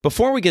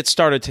Before we get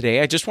started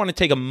today, I just want to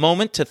take a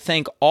moment to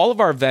thank all of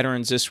our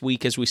veterans this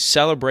week as we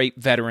celebrate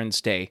Veterans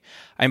Day.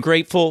 I'm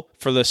grateful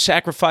for the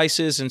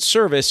sacrifices and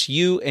service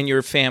you and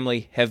your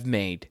family have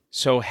made.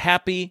 So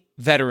happy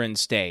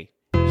Veterans Day.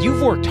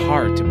 You've worked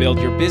hard to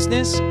build your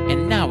business,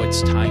 and now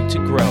it's time to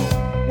grow.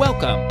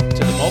 Welcome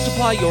to the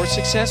Multiply Your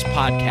Success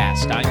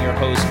podcast. I'm your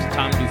host,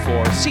 Tom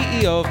Dufour,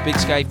 CEO of Big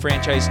Sky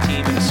Franchise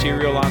Team and a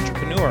serial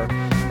entrepreneur.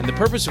 And the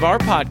purpose of our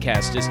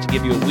podcast is to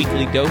give you a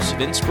weekly dose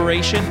of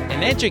inspiration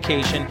and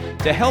education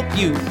to help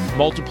you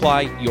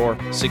multiply your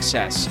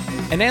success.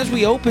 And as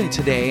we open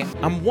today,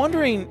 I'm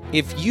wondering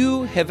if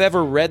you have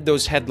ever read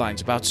those headlines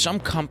about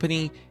some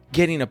company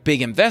getting a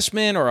big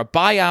investment or a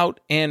buyout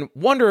and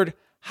wondered,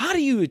 how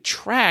do you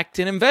attract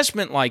an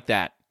investment like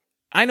that?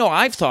 I know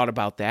I've thought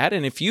about that,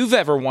 and if you've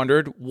ever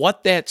wondered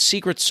what that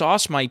secret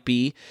sauce might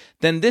be,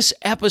 then this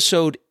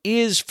episode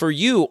is for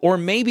you. Or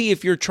maybe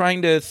if you're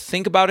trying to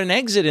think about an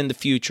exit in the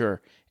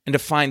future and to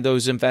find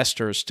those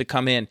investors to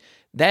come in,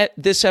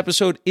 this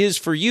episode is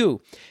for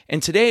you.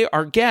 And today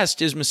our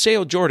guest is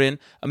Maceo Jordan,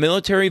 a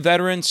military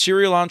veteran,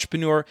 serial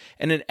entrepreneur,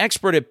 and an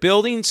expert at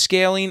building,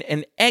 scaling,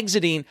 and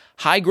exiting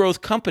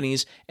high-growth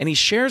companies. And he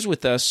shares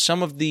with us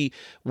some of the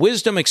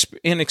wisdom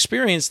and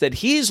experience that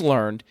he's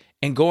learned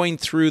and going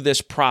through this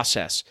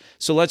process.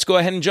 So let's go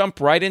ahead and jump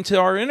right into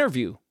our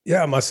interview.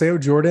 Yeah, Maceo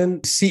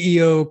Jordan,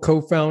 CEO,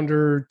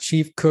 co-founder,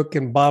 chief cook,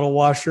 and bottle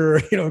washer,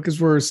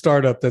 because we're a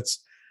startup. That's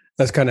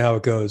kind of how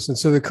it goes. And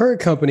so the current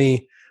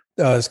company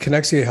is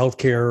Connexia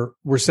Healthcare.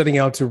 We're setting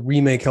out to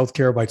remake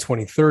healthcare by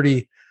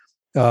 2030.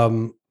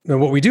 And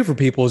what we do for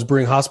people is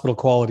bring hospital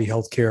quality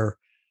healthcare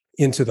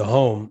into the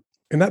home.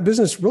 And that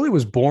business really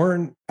was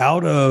born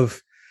out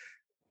of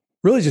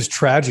really just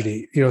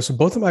tragedy. So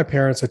both of my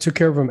parents, I took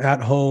care of them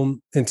at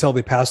home until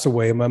they passed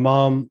away. My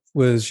mom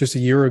was just a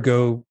year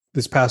ago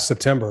this past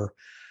September,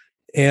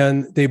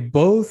 and they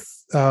both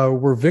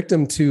were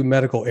victim to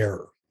medical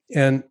error.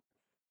 And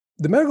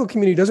the medical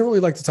community doesn't really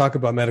like to talk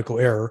about medical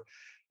error,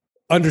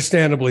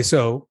 understandably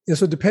so. And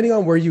so depending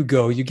on where you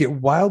go, you get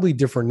wildly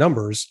different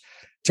numbers.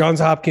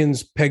 Johns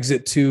Hopkins pegs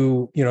it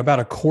to,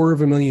 about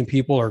 250,000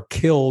 people are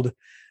killed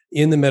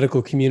in the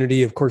medical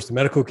community. Of course, the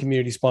medical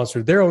community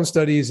sponsored their own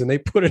studies and they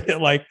put it at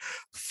like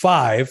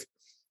 5.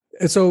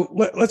 And so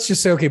let's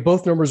just say, okay,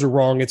 both numbers are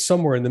wrong. It's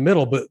somewhere in the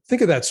middle, but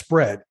think of that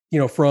spread,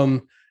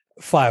 from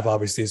 5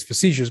 obviously is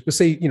facetious, but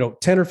say,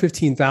 10 or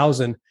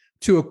 15,000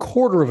 to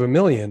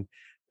 250,000,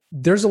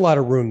 there's a lot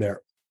of room there.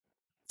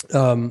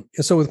 And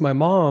so with my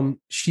mom,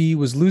 she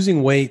was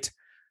losing weight.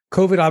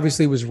 COVID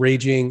obviously was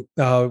raging,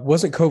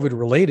 wasn't COVID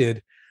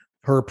related.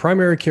 Her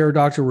primary care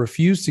doctor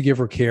refused to give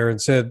her care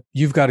and said,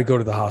 you've got to go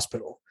to the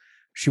hospital.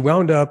 She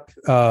wound up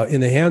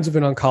in the hands of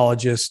an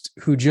oncologist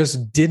who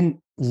just didn't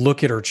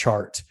look at her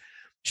chart.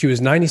 She was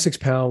 96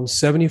 pounds,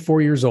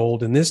 74 years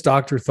old, and this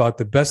doctor thought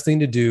the best thing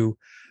to do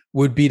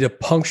would be to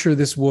puncture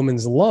this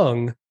woman's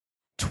lung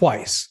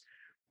twice.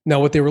 Now,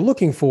 what they were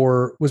looking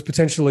for was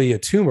potentially a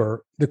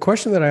tumor. The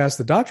question that I asked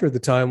the doctor at the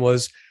time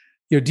was,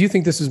 do you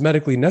think this is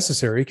medically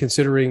necessary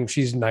considering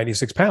she's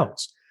 96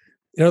 pounds?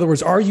 In other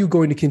words, are you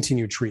going to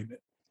continue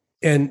treatment?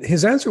 And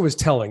his answer was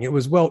telling. It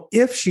was, well,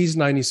 if she's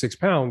 96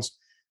 pounds,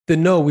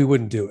 then no, we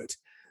wouldn't do it.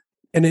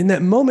 And in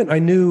that moment, I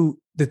knew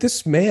that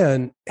this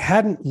man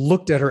hadn't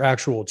looked at her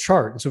actual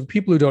chart. And so for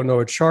people who don't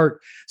know, a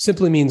chart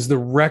simply means the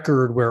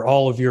record where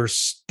all of your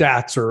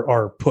stats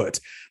are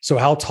put. So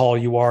how tall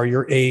you are,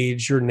 your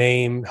age, your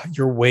name,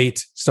 your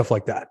weight, stuff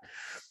like that.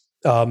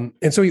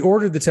 And so he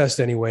ordered the test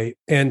anyway.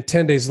 And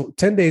 10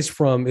 days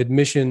from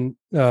admission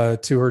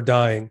to her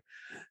dying,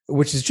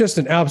 which is just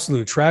an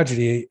absolute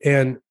tragedy.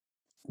 And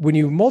when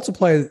you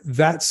multiply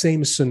that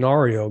same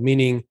scenario,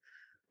 meaning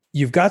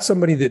you've got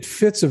somebody that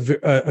fits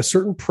a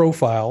certain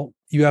profile,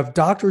 you have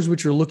doctors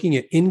which are looking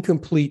at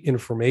incomplete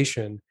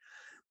information,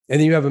 and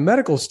then you have a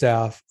medical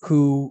staff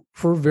who,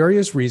 for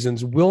various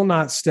reasons, will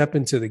not step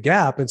into the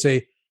gap and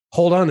say,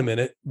 hold on a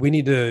minute, we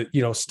need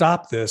to,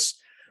 stop this.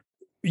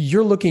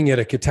 You're looking at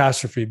a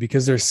catastrophe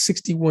because there's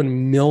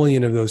 61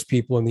 million of those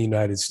people in the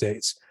United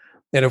States.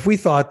 And if we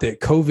thought that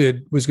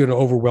COVID was going to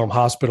overwhelm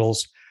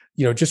hospitals,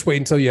 just wait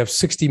until you have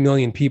 60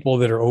 million people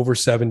that are over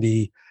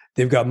 70.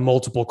 They've got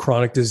multiple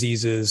chronic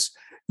diseases.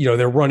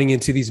 They're running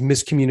into these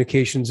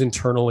miscommunications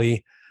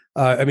internally.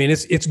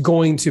 It's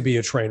going to be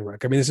a train wreck.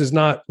 This is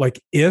not like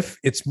if,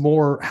 it's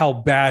more how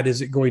bad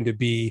is it going to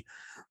be?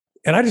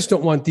 And I just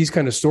don't want these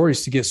kind of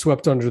stories to get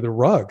swept under the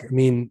rug.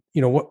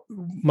 What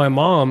my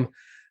mom,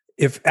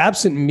 if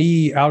absent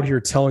me out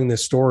here telling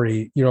this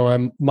story,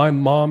 my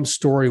mom's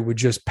story would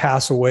just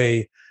pass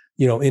away,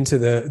 into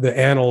the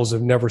annals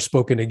of never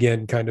spoken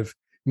again kind of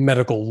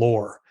medical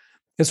lore.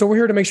 And so we're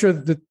here to make sure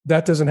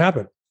that doesn't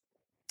happen.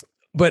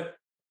 But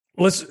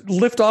let's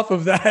lift off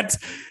of that,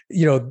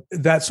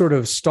 that sort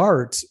of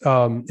start.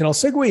 And I'll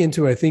segue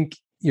into, I think,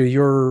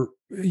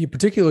 you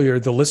particularly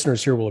the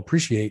listeners here will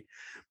appreciate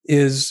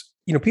is,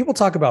 people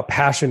talk about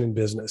passion in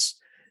business,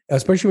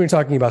 especially when you're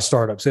talking about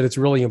startups, that it's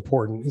really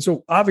important. And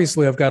so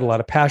obviously I've got a lot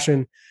of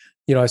passion.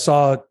 I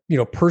saw,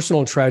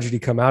 personal tragedy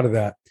come out of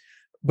that.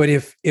 But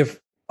if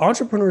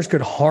entrepreneurs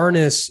could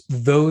harness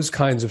those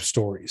kinds of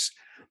stories.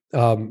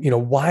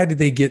 Why did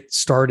they get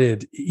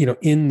started,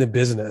 in the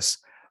business?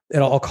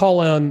 And I'll call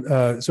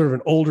on sort of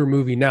an older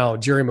movie now,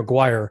 Jerry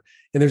Maguire.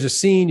 And there's a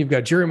scene, you've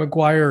got Jerry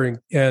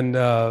Maguire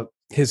and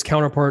his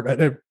counterpart,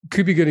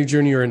 Cuba Gooding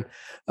Jr.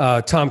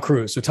 and Tom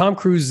Cruise. So Tom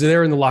Cruise is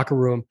there in the locker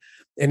room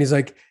and he's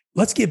like,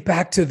 let's get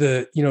back to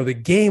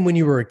the game when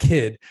you were a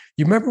kid.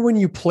 You remember when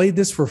you played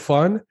this for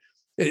fun?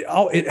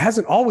 It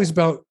hasn't always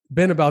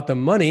been about the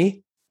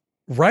money,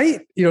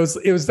 right? It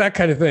was that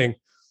kind of thing.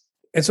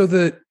 And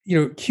so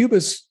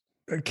Cuba's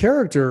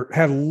character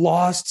had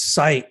lost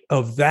sight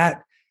of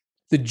that,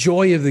 the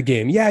joy of the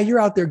game. Yeah, you're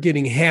out there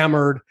getting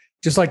hammered,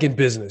 just like in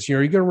business.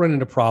 You're going to run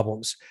into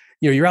problems.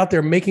 You're out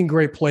there making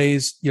great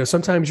plays.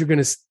 Sometimes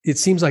it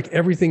seems like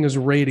everything is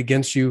arrayed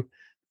against you.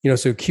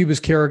 So Cuba's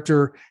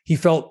character, he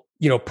felt,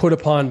 put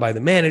upon by the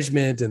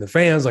management and the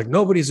fans, like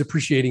nobody's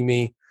appreciating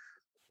me.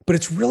 But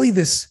it's really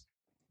this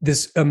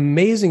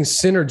amazing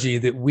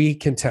synergy that we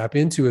can tap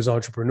into as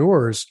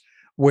entrepreneurs,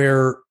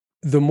 where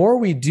the more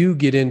we do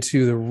get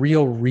into the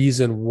real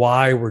reason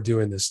why we're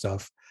doing this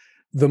stuff,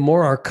 the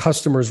more our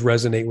customers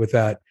resonate with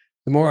that,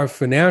 the more our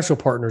financial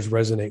partners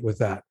resonate with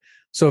that.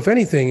 So if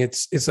anything,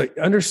 it's like,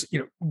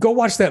 go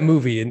watch that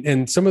movie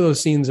and some of those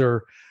scenes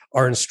are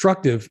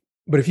instructive.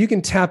 But if you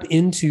can tap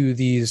into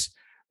these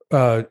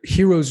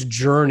hero's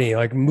journey,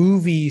 like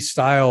movie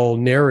style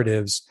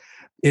narratives,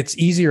 it's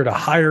easier to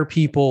hire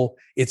people.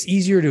 It's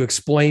easier to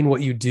explain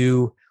what you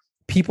do.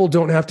 People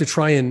don't have to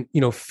try and,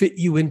 fit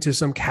you into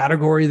some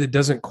category that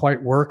doesn't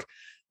quite work.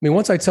 I mean,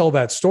 once I tell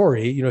that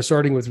story,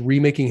 starting with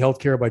remaking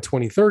healthcare by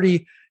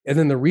 2030, and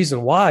then the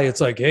reason why,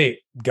 it's like, hey,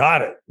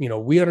 got it.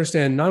 We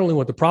understand not only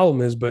what the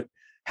problem is, but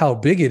how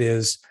big it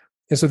is.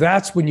 And so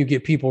that's when you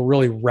get people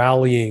really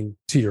rallying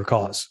to your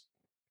cause.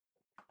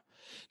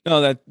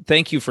 No,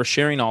 thank you for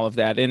sharing all of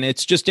that. And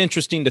it's just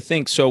interesting to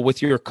think. So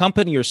with your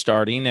company you're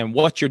starting and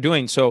what you're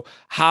doing, so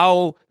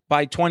how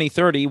by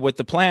 2030 with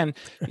the plan,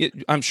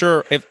 I'm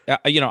sure if,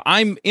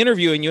 I'm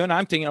interviewing you and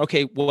I'm thinking,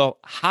 okay, well,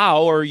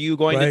 how are you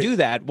going to do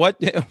that?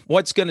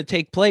 What's going to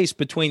take place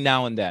between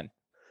now and then?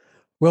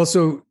 Well,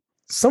 so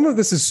some of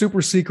this is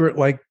super secret,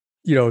 like,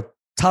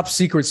 top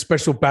secret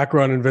special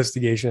background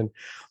investigation.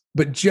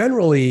 But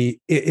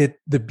generally,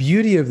 the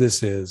beauty of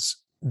this is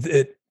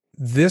that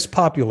this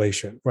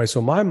population, right?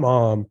 So my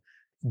mom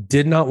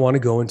did not want to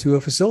go into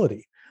a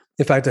facility.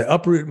 In fact, I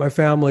uprooted my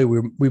family.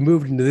 We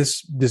moved into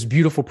this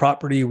beautiful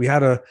property. We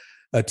had a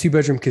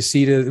 2-bedroom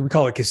casita. We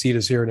call it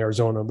casitas here in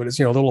Arizona, but it's,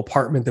 a little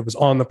apartment that was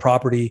on the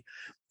property,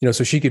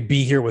 so she could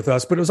be here with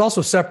us. But it was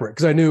also separate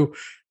because I knew,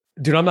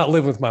 dude, I'm not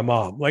living with my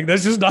mom. Like,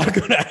 that's just not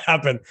going to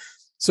happen.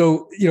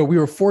 So, we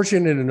were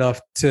fortunate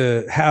enough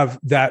to have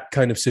that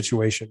kind of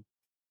situation.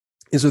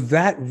 And so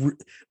that,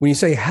 when you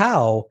say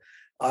how,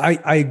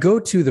 I go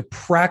to the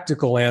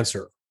practical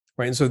answer,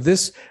 right? And so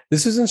this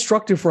is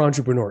instructive for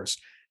entrepreneurs.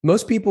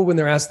 Most people, when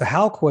they're asked the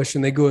how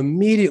question, they go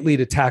immediately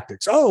to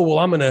tactics. Oh, well,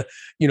 I'm going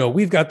to,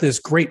 we've got this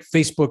great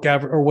Facebook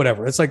ad or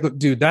whatever. It's like, look,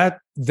 dude,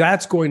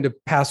 that's going to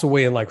pass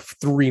away in like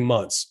 3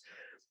 months.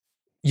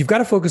 You've got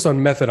to focus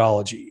on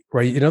methodology,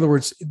 right? In other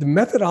words, the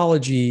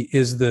methodology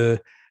is the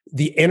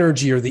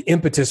energy or the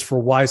impetus for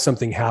why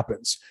something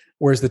happens,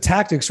 whereas the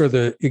tactics are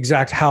the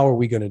exact how are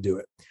we going to do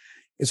it.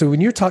 And so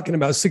when you're talking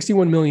about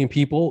 61 million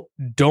people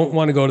don't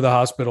want to go to the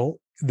hospital,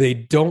 they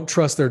don't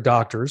trust their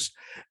doctors,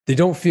 they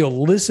don't feel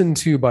listened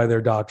to by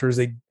their doctors,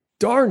 they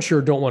darn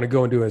sure don't want to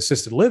go into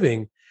assisted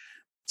living.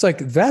 It's like,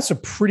 that's a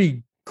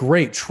pretty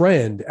great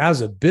trend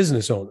as a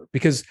business owner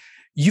because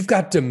you've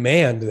got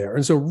demand there.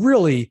 And so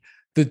really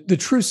the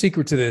true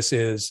secret to this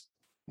is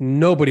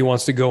nobody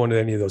wants to go into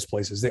any of those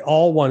places. They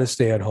all want to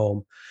stay at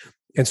home.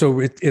 And so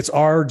it's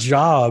our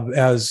job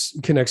as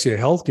Connexia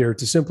Healthcare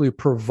to simply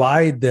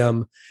provide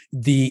them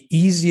the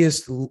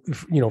easiest,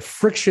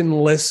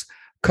 frictionless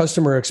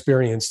customer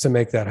experience to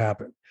make that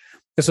happen.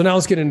 And so now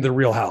let's get into the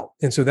real how.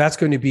 And so that's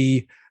going to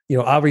be,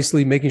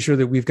 obviously making sure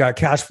that we've got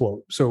cash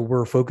flow. So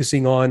we're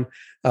focusing on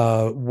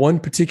one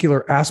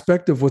particular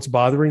aspect of what's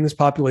bothering this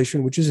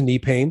population, which is knee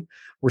pain.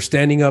 We're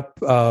standing up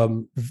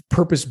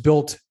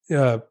purpose-built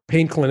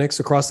pain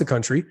clinics across the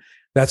country.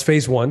 That's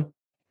phase one.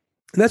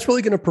 And that's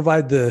really going to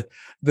provide the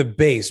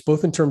base,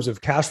 both in terms of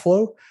cash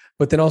flow,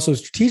 but then also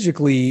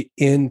strategically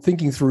in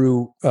thinking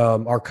through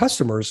our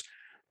customers.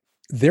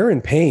 They're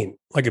in pain.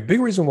 Like a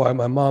big reason why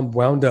my mom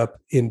wound up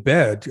in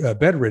bed,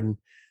 bedridden,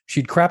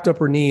 she'd crapped up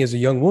her knee as a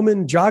young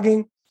woman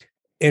jogging,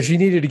 and she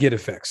needed to get it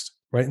fixed,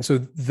 right? And so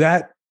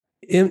that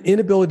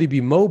inability to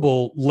be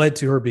mobile led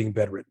to her being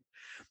bedridden.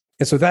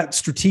 And so that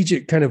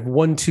strategic kind of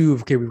 1-2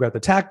 of, okay, we've got the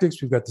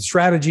tactics, we've got the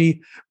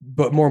strategy,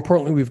 but more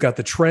importantly, we've got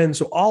the trend.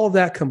 So all of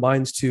that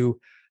combines to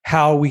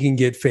how we can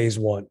get phase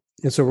one.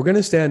 And so we're going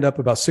to stand up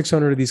about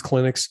 600 of these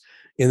clinics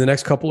in the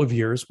next couple of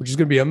years, which is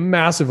going to be a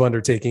massive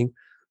undertaking.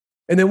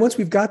 And then once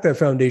we've got that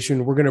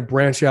foundation, we're going to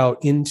branch out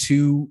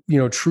into,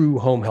 true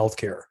home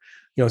healthcare.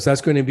 So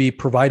that's going to be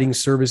providing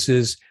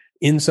services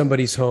in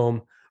somebody's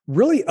home,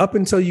 really up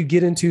until you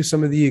get into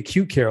some of the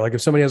acute care. Like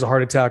if somebody has a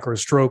heart attack or a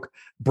stroke,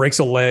 breaks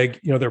a leg,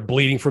 they're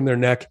bleeding from their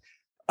neck.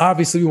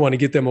 Obviously, we want to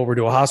get them over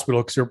to a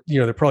hospital because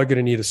they're probably going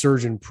to need a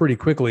surgeon pretty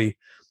quickly.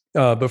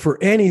 But for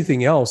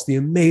anything else, the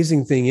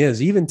amazing thing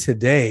is, even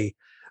today,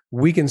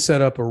 we can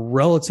set up a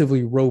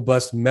relatively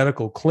robust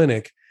medical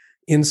clinic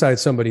inside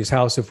somebody's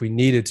house if we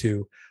needed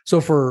to.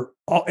 So for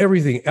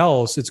everything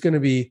else, it's going to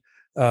be,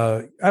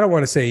 I don't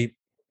want to say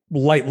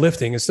light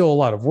lifting, it's still a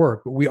lot of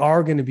work, but we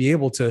are going to be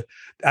able to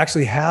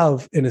actually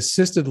have an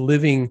assisted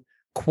living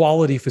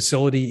quality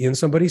facility in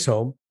somebody's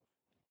home.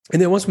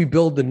 And then once we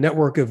build the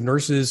network of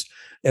nurses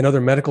and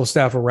other medical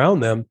staff around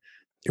them,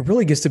 it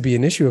really gets to be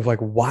an issue of like,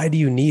 why do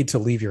you need to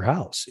leave your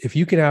house?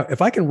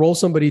 If I can roll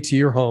somebody to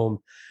your home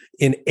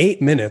in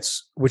 8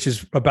 minutes, which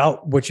is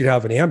about what you'd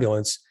have an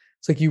ambulance,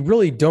 it's like, you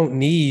really don't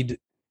need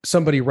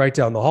somebody right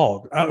down the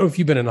hall. I don't know if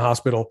you've been in the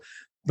hospital,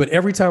 but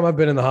every time I've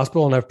been in the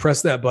hospital and I've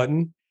pressed that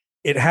button,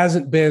 it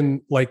hasn't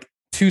been like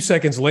 2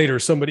 seconds later,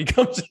 somebody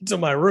comes into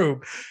my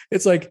room.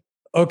 It's like,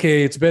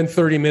 okay, it's been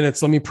 30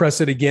 minutes. Let me press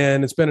it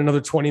again. It's been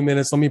another 20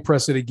 minutes. Let me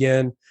press it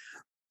again.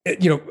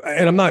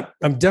 And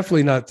I'm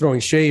definitely not throwing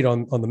shade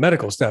on the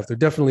medical staff. They're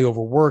definitely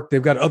overworked.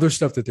 They've got other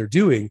stuff that they're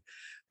doing,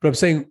 but I'm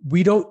saying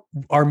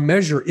our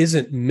measure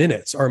isn't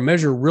minutes. Our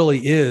measure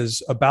really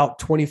is about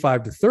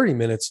 25 to 30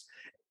 minutes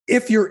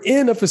if you're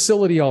in a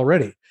facility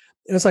already.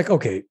 And it's like,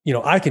 okay,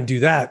 I can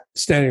do that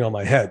standing on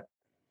my head.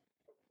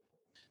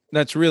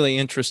 That's really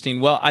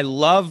interesting. Well, I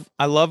love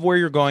where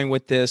you're going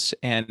with this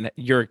and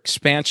your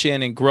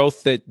expansion and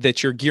growth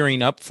that you're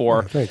gearing up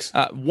for. Yeah, thanks.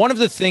 One of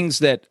the things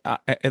that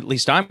at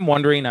least I'm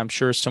wondering, I'm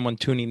sure someone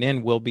tuning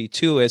in will be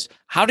too, is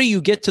how do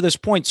you get to this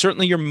point?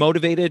 Certainly you're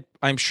motivated,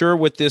 I'm sure,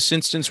 with this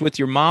instance with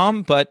your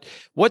mom, but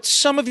what's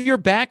some of your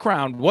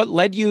background? What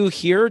led you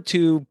here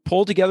to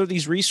pull together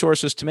these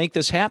resources to make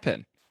this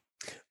happen?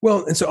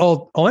 Well, and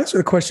so I'll answer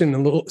the question in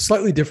a little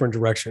slightly different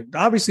direction.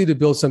 Obviously, to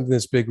build something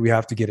this big, we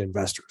have to get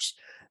investors.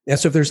 And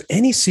so if there's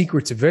any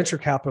secret to venture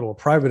capital or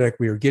private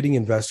equity or getting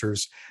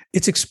investors,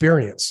 it's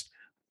experience.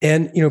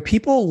 And,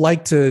 people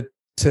like to,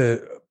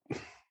 let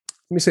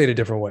me say it a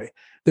different way.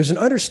 There's an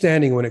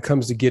understanding when it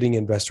comes to getting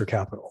investor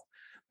capital.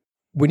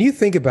 When you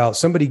think about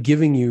somebody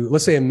giving you,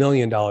 let's say $1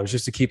 million,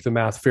 just to keep the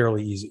math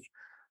fairly easy,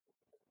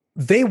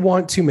 they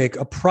want to make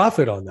a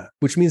profit on that,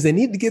 which means they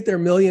need to get their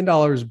 $1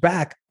 million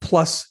back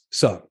plus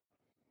some.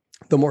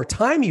 The more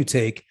time you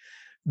take,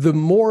 the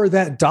more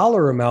that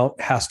dollar amount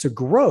has to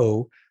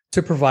grow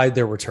to provide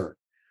their return.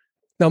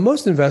 Now,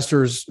 most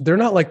investors, they're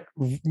not like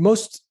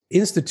most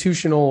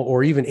institutional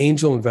or even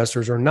angel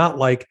investors are not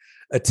like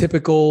a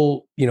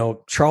typical,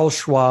 Charles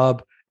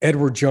Schwab,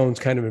 Edward Jones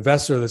kind of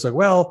investor that's like,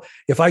 well,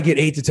 if I get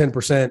 8 to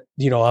 10%,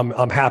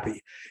 I'm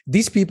happy.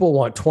 These people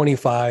want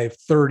 25,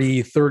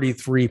 30,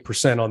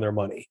 33% on their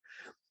money.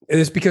 And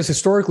it's because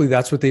historically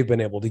that's what they've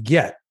been able to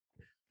get.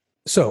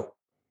 So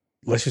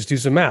let's just do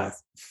some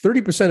math.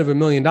 30% of $1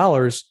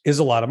 million is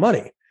a lot of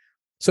money.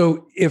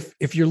 So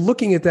if you're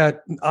looking at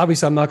that,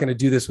 obviously I'm not going to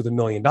do this with $1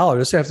 million. I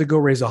have to go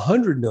raise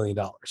 $100 million.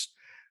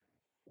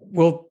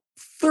 Well,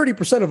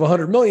 30% of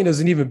 100 million is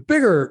an even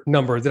bigger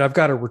number that I've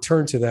got to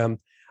return to them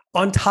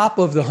on top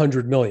of the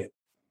 100 million.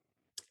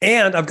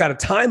 And I've got a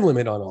time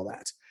limit on all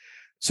that.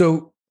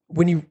 So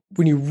when you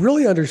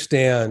really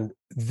understand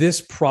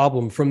this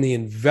problem from the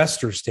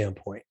investor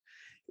standpoint,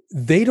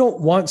 they don't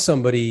want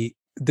somebody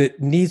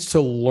that needs to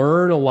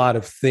learn a lot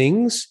of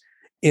things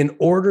in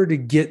order to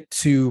get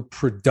to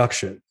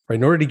production, right?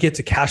 In order to get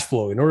to cash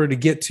flow, in order to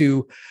get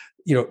to,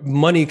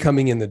 money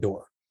coming in the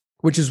door,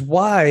 which is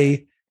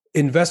why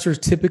investors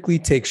typically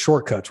take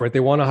shortcuts, right? They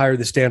want to hire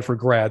the Stanford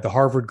grad, the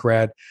Harvard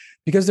grad,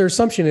 because their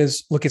assumption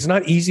is, look, it's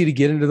not easy to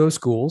get into those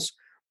schools.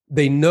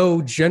 They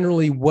know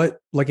generally what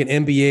like an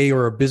MBA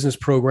or a business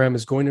program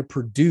is going to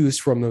produce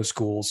from those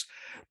schools.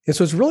 And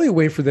so it's really a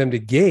way for them to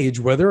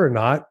gauge whether or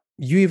not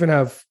you even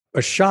have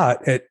a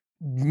shot at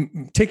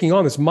taking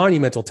on this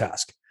monumental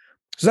task.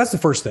 So that's the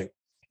first thing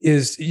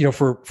is,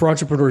 for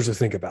entrepreneurs to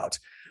think about.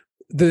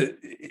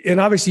 And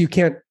obviously you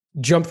can't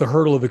jump the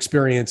hurdle of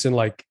experience in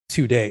like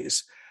 2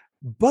 days,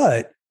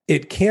 but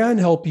it can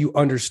help you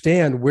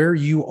understand where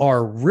you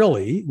are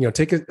really,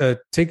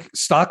 take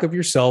stock of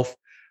yourself,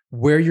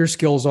 where your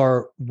skills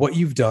are, what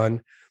you've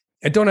done.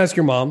 And don't ask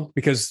your mom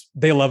because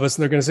they love us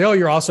and they're going to say, oh,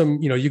 you're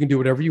awesome. You can do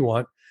whatever you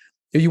want.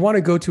 If you want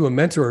to go to a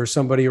mentor or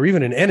somebody, or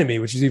even an enemy,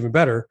 which is even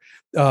better,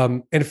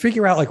 and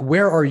figure out like,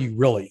 where are you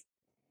really?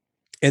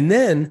 And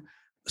then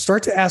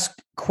start to ask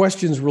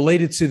questions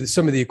related to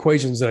some of the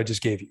equations that I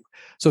just gave you.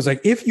 So it's like,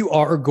 if you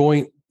are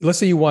going, let's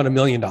say you want $1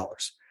 million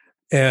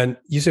and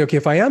you say, okay,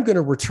 if I am going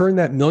to return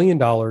that $1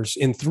 million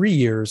in 3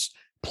 years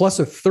plus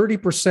a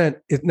 30%,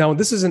 now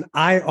this is an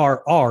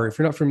IRR. If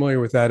you're not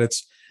familiar with that,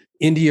 it's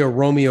India,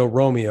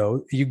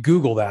 Romeo. You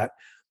Google that.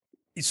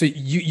 So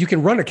you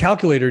can run a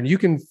calculator and you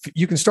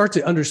can start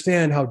to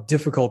understand how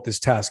difficult this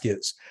task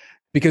is.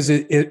 Because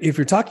if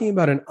you're talking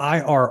about an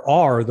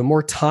IRR, the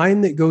more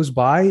time that goes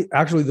by,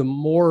 actually, the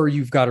more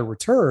you've got to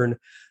return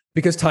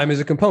because time is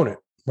a component,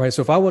 right?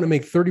 So if I want to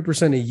make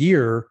 30% a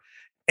year,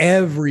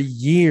 every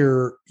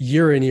year,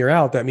 year in, year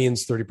out, that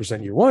means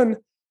 30% year one,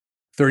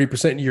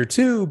 30% year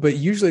two, but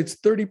usually it's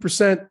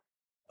 30%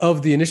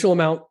 of the initial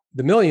amount,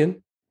 the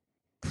million,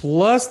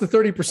 plus the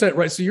 30%,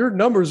 right? So your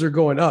numbers are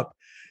going up.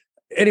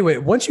 Anyway,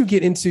 once you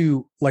get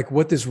into like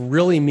what this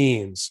really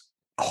means,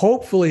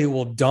 hopefully it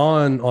will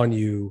dawn on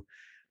you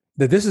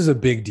that this is a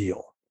big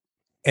deal.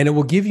 And it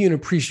will give you an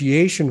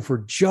appreciation for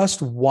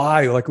just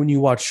why, like when you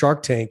watch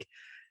Shark Tank,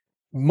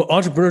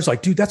 entrepreneurs are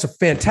like, dude, that's a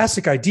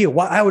fantastic idea.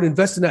 Why I would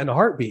invest in that in a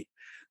heartbeat.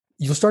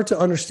 You'll start to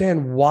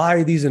understand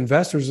why these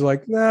investors are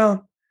like,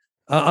 no,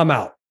 I'm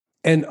out.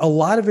 And a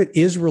lot of it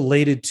is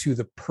related to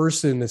the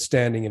person that's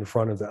standing in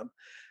front of them.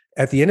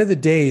 At the end of the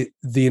day,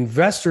 the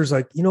investor's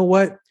like, you know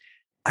what?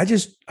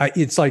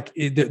 It's like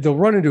they'll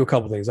run into a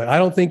couple of things. Like, I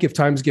don't think if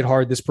times get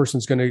hard, this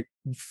person's going to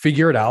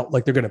figure it out.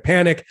 Like they're going to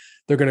panic.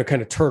 They're going to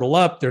kind of turtle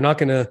up. They're not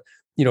going to,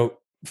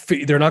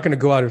 they're not going to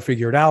go out and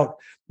figure it out.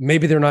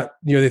 Maybe they're not,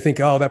 they think,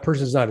 oh, that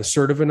person's not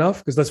assertive enough.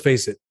 Because let's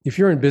face it, if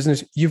you're in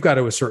business, you've got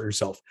to assert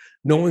yourself.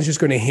 No one's just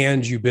going to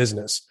hand you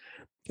business.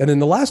 And then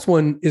the last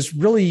one is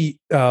really,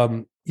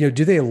 do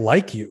they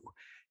like you?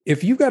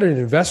 If you've got an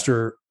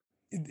investor,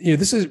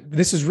 this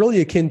is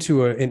really akin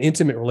to an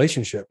intimate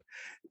relationship.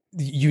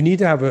 You need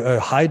to have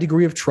a high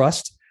degree of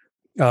trust.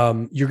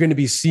 You're going to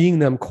be seeing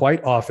them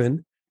quite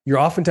often. You're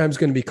oftentimes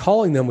going to be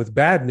calling them with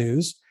bad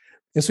news.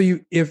 And so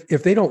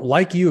if they don't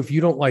like you, if you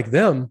don't like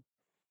them,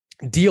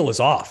 deal is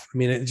off. I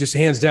mean, it just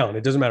hands down.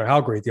 It doesn't matter how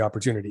great the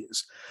opportunity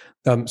is.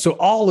 So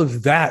all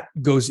of that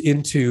goes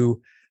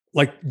into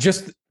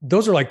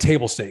those are like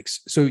table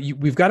stakes. So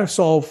we've got to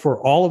solve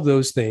for all of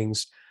those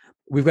things.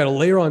 We've got to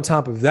layer on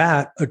top of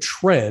that a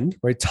trend,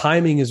 right?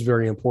 Timing is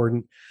very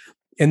important.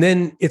 And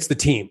then it's the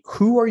team.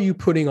 Who are you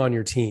putting on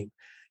your team?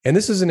 And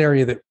this is an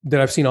area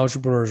that I've seen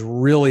entrepreneurs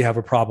really have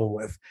a problem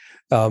with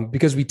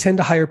because we tend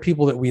to hire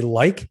people that we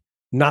like,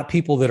 not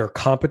people that are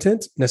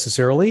competent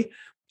necessarily.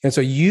 And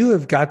so you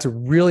have got to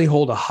really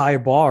hold a high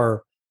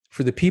bar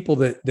for the people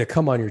that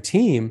come on your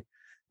team.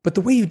 But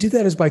the way you do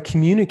that is by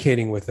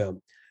communicating with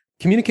them.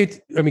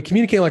 Communicate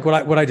like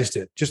what I just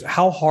did, just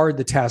how hard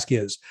the task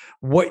is,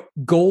 what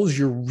goals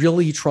you're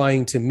really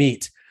trying to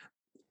meet.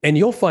 And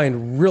you'll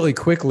find really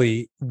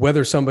quickly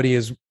whether somebody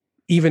is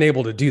even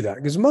able to do that.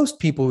 Because most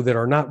people that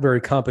are not very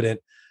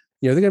competent,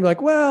 they're going to be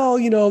like, well,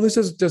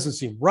 this doesn't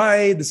seem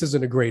right. This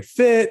isn't a great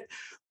fit.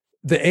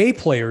 The A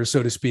players,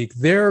 so to speak,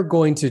 they're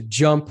going to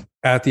jump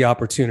at the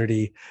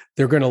opportunity.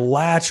 They're going to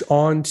latch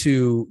on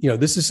to,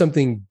 this is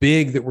something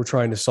big that we're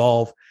trying to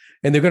solve.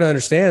 And they're going to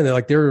understand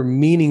that there are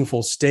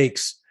meaningful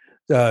stakes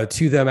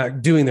to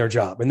them doing their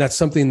job. And that's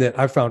something that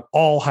I found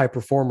all high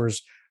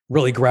performers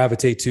really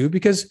gravitate to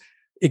because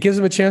it gives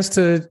them a chance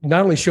to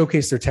not only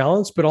showcase their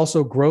talents, but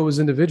also grow as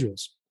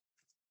individuals.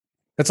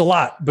 That's a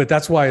lot, but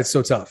that's why it's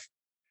so tough.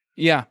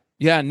 Yeah.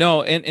 Yeah,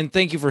 no. And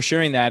thank you for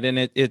sharing that. And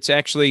it's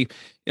actually,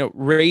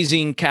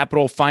 raising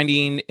capital,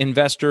 finding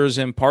investors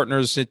and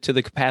partners to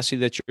the capacity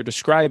that you're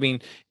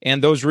describing.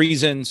 And those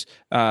reasons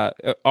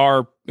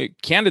are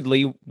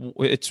candidly,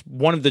 it's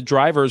one of the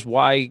drivers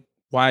why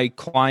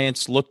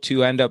clients look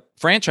to end up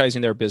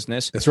franchising their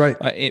business. That's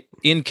right.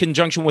 In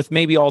conjunction with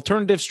maybe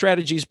alternative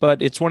strategies,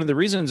 but it's one of the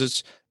reasons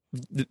it's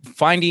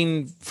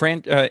finding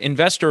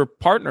investor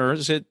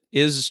partners. It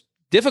is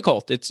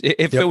difficult.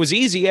 If it was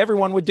easy,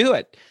 everyone would do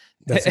it.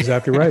 That's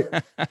exactly right.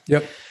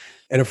 Yep.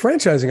 And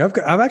franchising,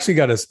 I've actually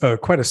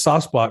got quite a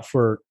soft spot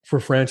for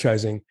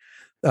franchising.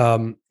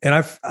 And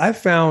I've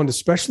found,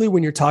 especially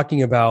when you're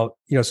talking about,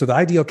 so the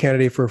ideal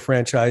candidate for a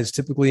franchise,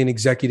 typically an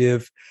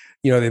executive,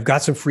 they've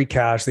got some free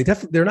cash.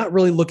 They're not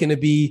really looking to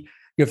be,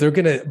 if they're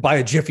going to buy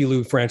a Jiffy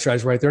Lube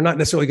franchise, right? They're not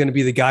necessarily going to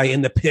be the guy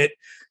in the pit,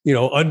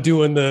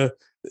 undoing the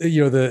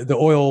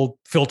oil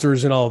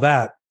filters and all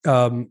that.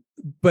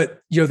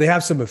 But they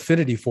have some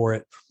affinity for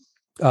it.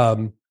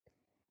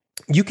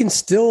 You can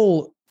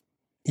still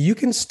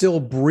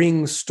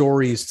bring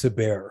stories to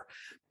bear.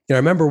 I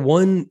remember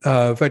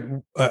a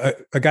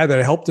guy that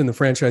I helped in the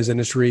franchise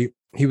industry.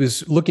 He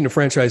was looking to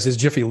franchise his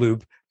Jiffy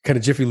Lube, kind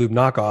of Jiffy Lube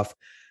knockoff.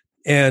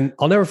 And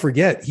I'll never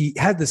forget, he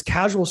had this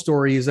casual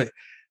story. He's like,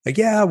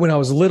 yeah, when I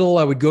was little,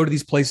 I would go to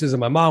these places and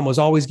my mom was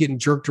always getting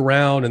jerked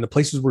around and the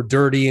places were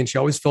dirty and she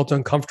always felt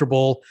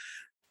uncomfortable.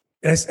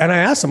 And I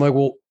asked him, like,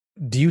 well,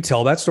 do you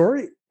tell that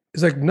story?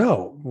 He's like,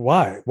 no,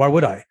 why? Why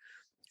would I?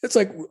 It's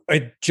like,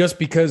 just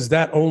because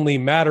that only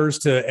matters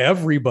to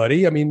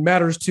everybody. I mean,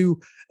 matters to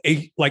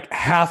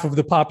half of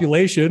the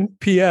population,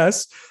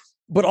 PS,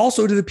 but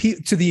also to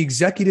the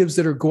executives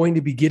that are going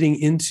to be getting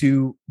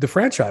into the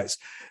franchise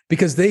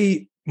because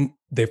they've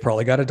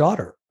probably got a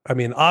daughter. I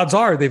mean, odds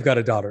are they've got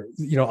a daughter,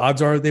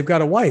 odds are they've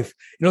got a wife.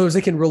 In other words,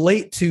 they can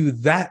relate to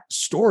that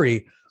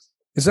story.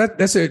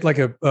 That's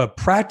a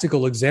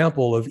practical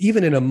example of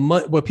even in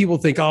what people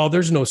think, oh,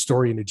 there's no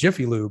story in a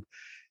Jiffy Lube.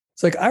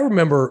 It's like, I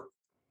remember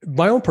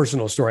my own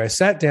personal story. I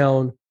sat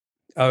down,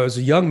 I was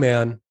a young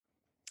man.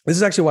 This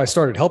is actually why I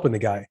started helping the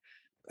guy.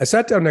 I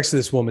sat down next to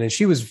this woman and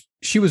she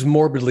was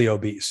morbidly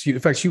obese. In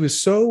fact, she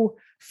was so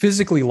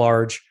physically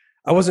large,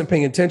 I wasn't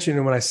paying attention.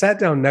 And when I sat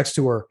down next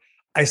to her,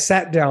 I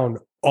sat down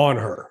on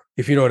her,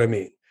 if you know what I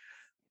mean.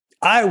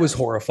 I was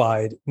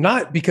horrified,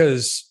 not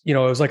because, it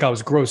was like I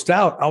was grossed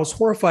out. I was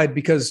horrified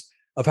because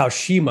of how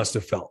she must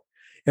have felt.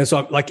 And so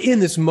I'm like in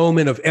this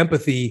moment of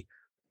empathy,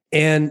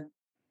 And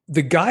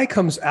the guy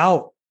comes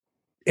out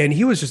and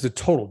he was just a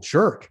total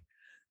jerk.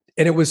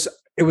 And it was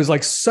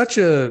like such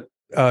a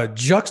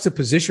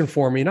juxtaposition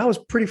for me. And I was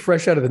pretty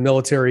fresh out of the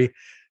military,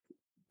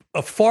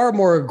 far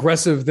more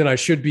aggressive than I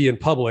should be in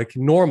public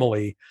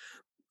normally.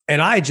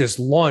 And I just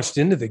launched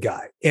into the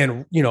guy.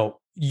 And,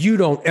 you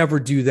don't ever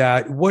do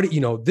that.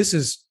 This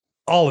is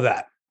all of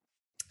that.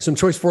 Some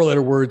choice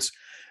 4-letter words.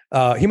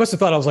 He must have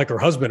thought I was like her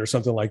husband or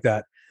something like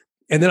that.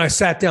 And then I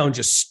sat down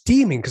just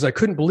steaming because I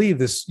couldn't believe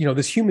this,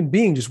 this human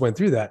being just went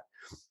through that.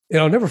 And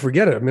I'll never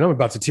forget it. I mean, I'm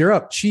about to tear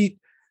up. She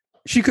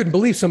couldn't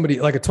believe somebody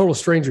like a total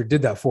stranger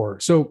did that for her.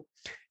 So,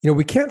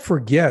 we can't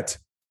forget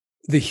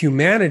the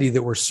humanity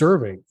that we're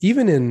serving.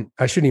 Even in,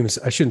 I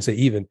shouldn't say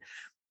even,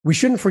 we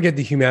shouldn't forget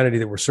the humanity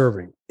that we're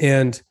serving.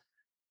 And,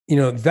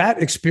 that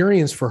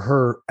experience for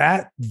her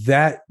at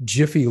that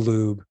Jiffy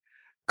Lube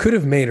could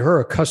have made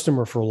her a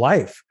customer for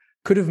life,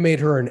 could have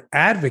made her an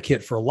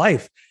advocate for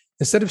life.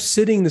 Instead of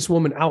sitting this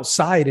woman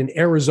outside in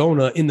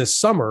Arizona in the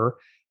summer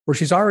where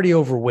she's already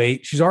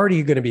overweight, she's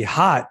already going to be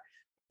hot,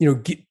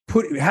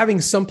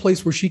 having some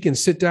place where she can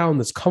sit down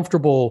that's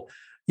comfortable,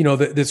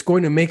 that's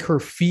going to make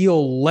her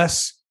feel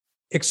less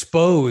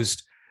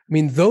exposed. I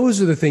mean,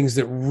 those are the things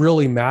that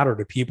really matter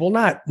to people,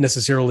 not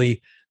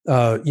necessarily,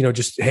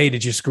 just, hey,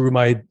 did you screw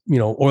my,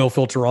 oil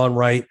filter on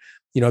right?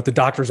 At the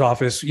doctor's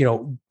office,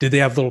 did they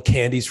have little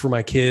candies for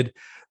my kid?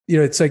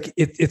 It's like,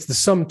 it's the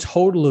sum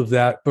total of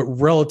that, but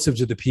relative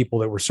to the people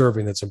that we're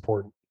serving, that's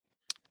important.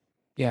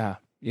 Yeah.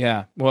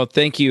 Yeah. Well,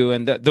 thank you.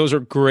 And those are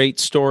great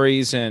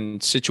stories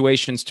and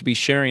situations to be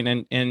sharing.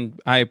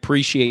 And I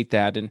appreciate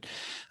that. And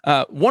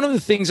one of the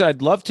things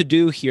I'd love to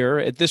do here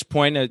at this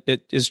point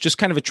it is just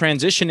kind of a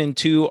transition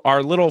into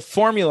our little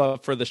formula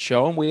for the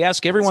show. And we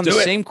ask everyone the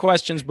same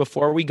questions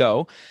before we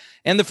go.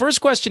 And the first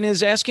question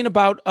is asking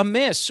about a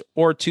miss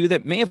or two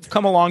that may have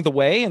come along the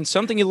way and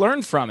something you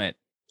learned from it.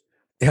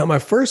 Yeah, my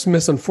first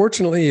miss,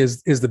 unfortunately,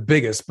 is the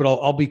biggest, but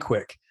I'll be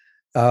quick.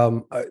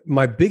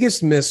 My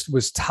biggest miss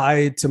was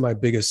tied to my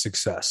biggest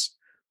success.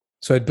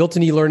 So I'd built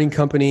an e-learning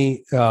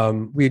company.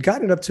 We had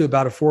gotten it up to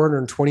about a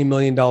 $420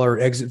 million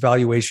exit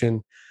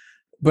valuation,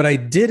 but I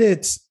did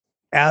it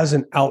as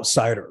an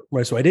outsider,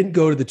 right? So I didn't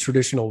go to the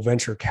traditional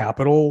venture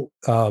capital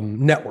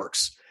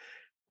networks.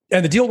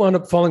 And the deal wound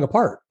up falling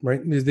apart, right?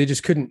 They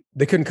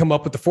couldn't come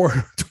up with the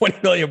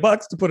 $420 million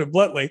to put it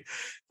bluntly.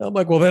 And I'm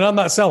like, well, then I'm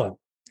not selling.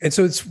 And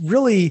so it's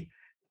really,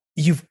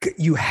 you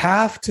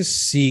have to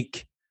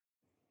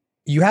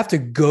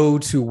go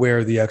to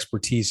where the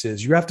expertise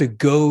is. You have to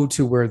go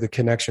to where the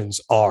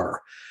connections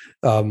are.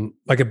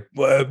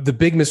 The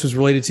big miss was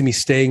related to me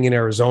staying in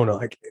Arizona,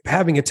 like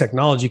having a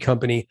technology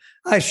company.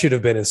 I should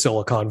have been in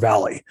Silicon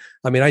Valley.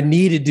 I mean, I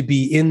needed to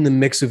be in the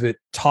mix of it,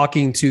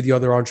 talking to the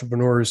other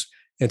entrepreneurs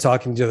and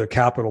talking to other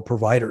capital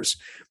providers.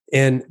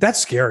 And that's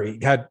scary.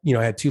 I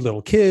had 2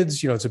 little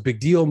kids, it's a big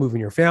deal moving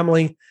your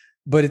family.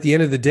 But at the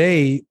end of the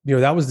day,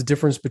 that was the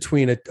difference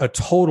between a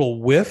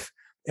total whiff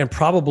and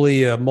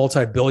probably a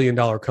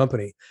multi-billion-dollar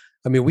company.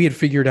 I mean, we had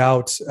figured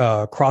out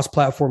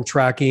cross-platform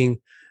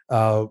tracking.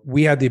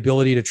 We had the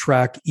ability to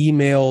track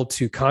email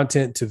to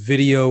content to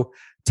video,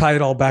 tie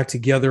it all back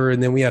together.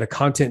 And then we had a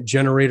content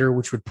generator,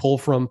 which would pull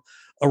from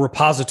a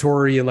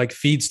repository and like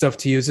feed stuff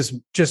to you. It's this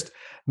just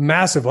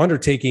massive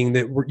undertaking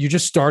that you're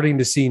just starting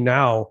to see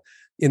now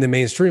in the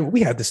mainstream.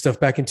 We had this stuff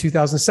back in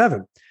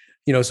 2007.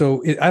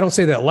 So I don't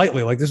say that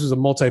lightly, like this was a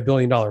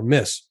multi-billion-dollar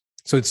miss.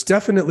 So it's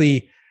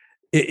definitely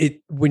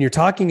when you're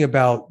talking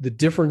about the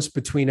difference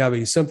between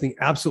having something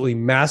absolutely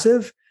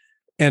massive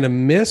and a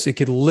miss, it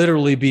could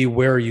literally be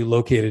where you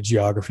located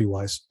geography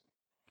wise.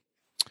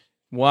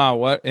 Wow,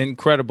 what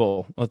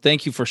incredible. Well,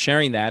 thank you for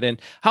sharing that.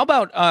 And how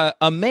about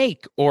a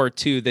make or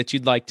two that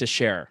you'd like to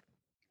share?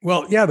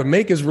 Well, yeah, the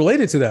make is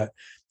related to that.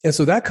 And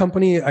so that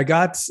company I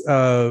got,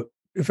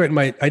 in fact,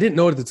 I didn't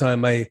know it at the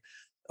time.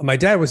 My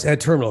dad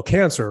had terminal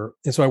cancer.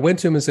 And so I went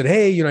to him and said,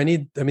 hey, I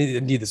need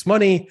this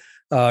money.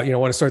 I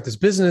want to start this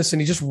business.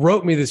 And he just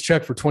wrote me this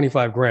check for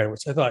 $25,000,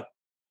 which I thought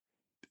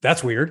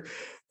that's weird.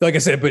 Like I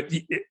said, but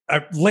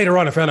later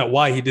on, I found out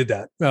why he did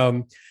that.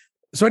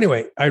 So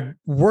anyway, I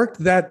worked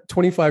that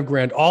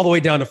 $25,000 all the way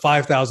down to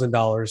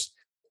 $5,000,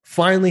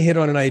 finally hit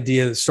on an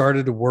idea that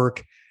started to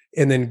work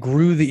and then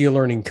grew the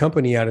e-learning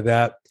company out of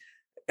that.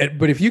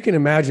 But if you can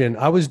imagine,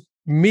 I was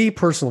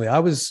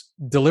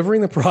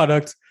delivering the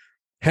product,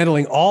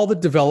 handling all the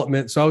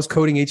development. So I was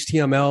coding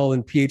HTML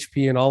and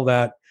PHP and all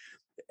that.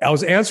 I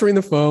was answering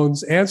the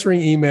phones, answering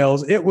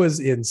emails. It was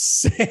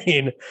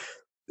insane.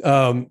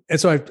 And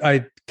so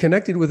I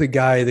connected with a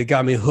guy that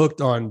got me hooked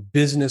on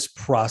business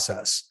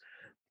process.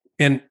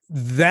 And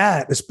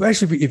that,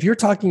 especially if you're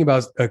talking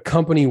about a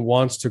company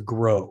wants to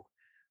grow,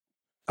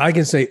 I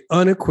can say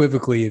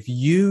unequivocally, if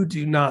you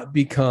do not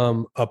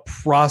become a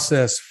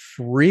process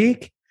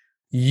freak,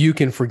 you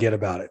can forget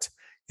about it.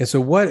 And so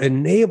what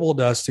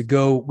enabled us to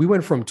go, we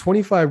went from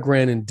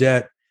 $25,000 in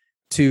debt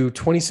to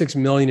 $26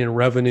 million in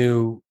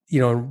revenue,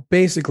 in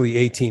basically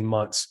 18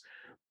 months.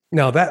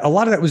 Now that a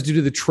lot of that was due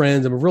to the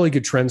trends. I'm a really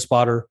good trend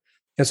spotter.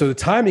 And so the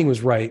timing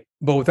was right,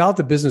 but without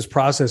the business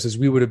processes,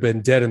 we would have been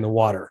dead in the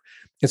water.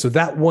 And so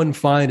that one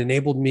find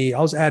enabled me.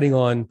 I was adding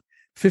on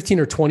 15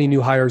 or 20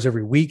 new hires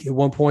every week at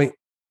one point,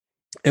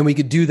 and we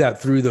could do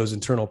that through those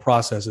internal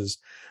processes.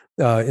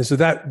 And so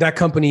that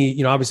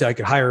company, obviously I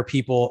could hire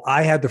people.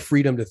 I had the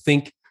freedom to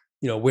think,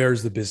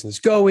 where's the business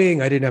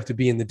going? I didn't have to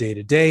be in the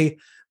day-to-day,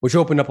 which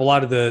opened up a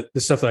lot of the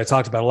stuff that I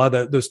talked about, a lot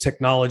of those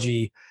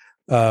technology,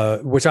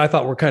 which I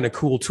thought were kind of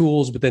cool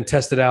tools, but then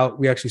tested out.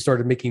 We actually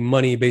started making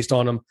money based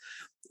on them.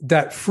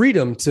 That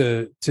freedom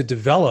to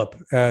develop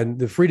and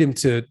the freedom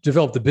to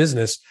develop the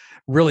business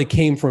really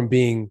came from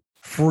being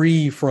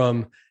free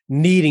from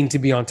needing to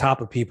be on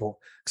top of people.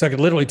 Because I could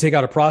literally take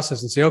out a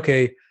process and say,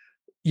 okay,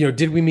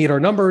 did we meet our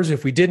numbers?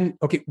 If we didn't,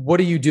 okay, what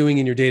are you doing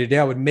in your day-to-day?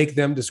 I would make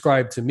them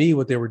describe to me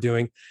what they were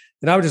doing.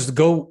 And I would just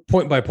go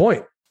point by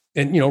point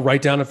and,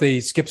 write down if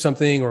they skipped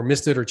something or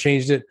missed it or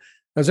changed it.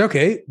 I was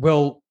okay,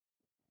 well,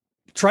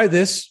 try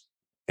this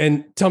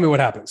and tell me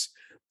what happens.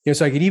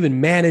 So I could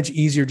even manage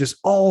easier, just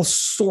all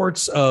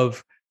sorts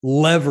of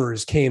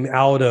levers came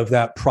out of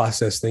that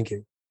process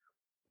thinking.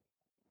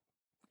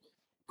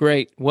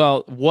 Great.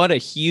 Well, what a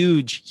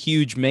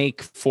huge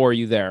make for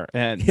you there.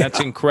 And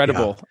that's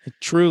incredible,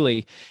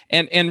 truly.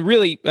 And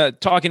really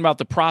talking about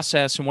the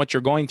process and what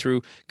you're going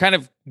through kind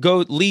of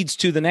leads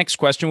to the next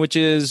question, which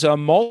is a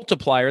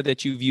multiplier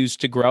that you've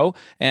used to grow.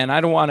 And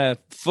I don't want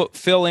to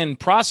fill in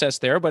process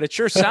there, but it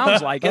sure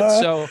sounds like it.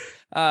 So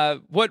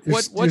what's you're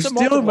a multiplier?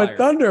 Stealing my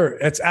thunder.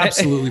 It's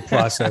absolutely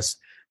process.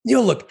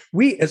 Look,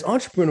 we as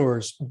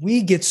entrepreneurs,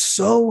 we get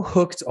so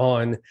hooked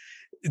on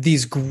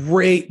these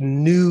great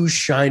new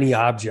shiny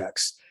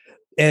objects.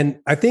 And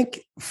I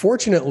think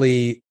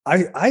fortunately,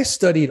 I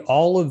studied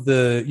all of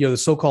the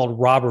so-called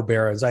robber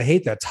barons. I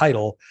hate that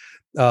title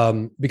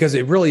because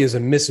it really is a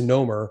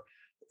misnomer.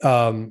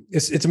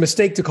 It's a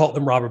mistake to call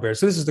them robber barons.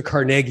 So this is the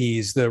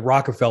Carnegies, the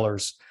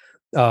Rockefellers.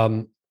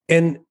 And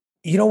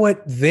you know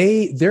what?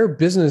 Their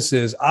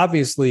businesses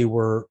obviously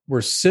were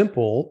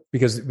simple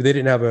because they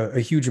didn't have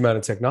a huge amount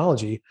of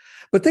technology.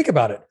 But think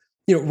about it.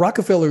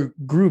 Rockefeller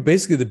grew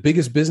basically the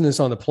biggest business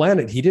on the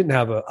planet. He didn't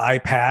have an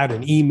iPad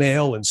and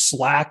email and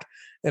Slack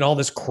and all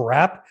this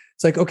crap.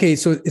 It's like, okay,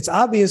 so it's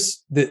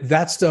obvious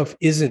that stuff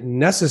isn't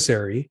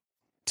necessary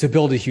to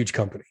build a huge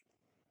company.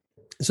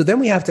 So then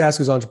we have to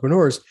ask as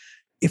entrepreneurs,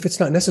 if it's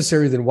not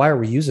necessary, then why are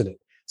we using it?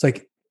 It's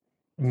like,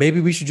 maybe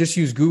we should just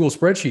use Google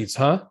spreadsheets,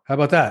 huh? How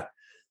about that?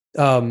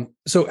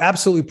 So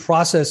absolutely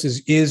process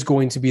is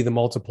going to be the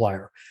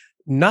multiplier,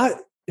 not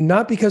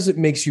because it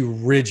makes you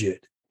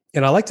rigid.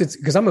 And I like to,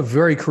 because I'm a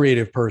very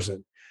creative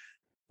person.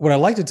 What I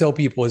like to tell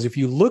people is if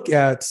you look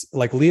at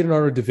like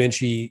Leonardo da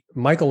Vinci,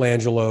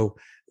 Michelangelo,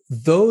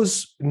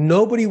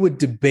 nobody would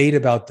debate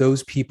about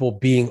those people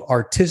being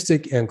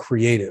artistic and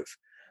creative.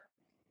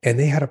 And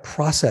they had a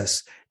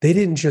process. They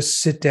didn't just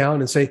sit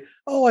down and say,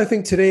 oh, I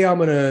think today I'm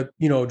going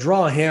to,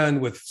 draw a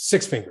hand with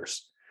 6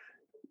 fingers.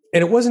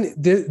 And it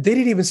wasn't, they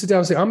didn't even sit down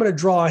and say, I'm going to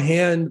draw a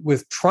hand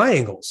with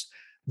triangles.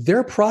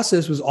 Their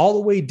process was all the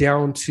way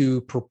down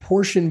to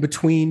proportion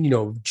between,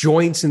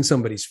 joints in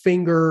somebody's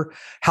finger,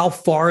 how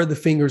far the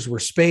fingers were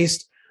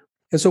spaced.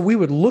 And so we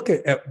would look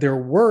at their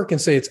work and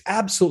say, it's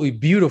absolutely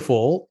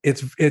beautiful.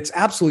 It's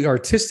absolutely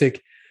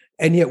artistic.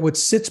 And yet what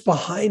sits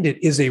behind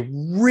it is a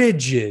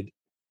rigid,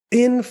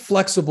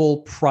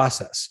 inflexible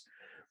process.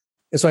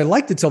 And so I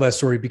like to tell that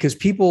story because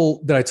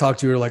people that I talk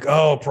to are like,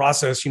 oh,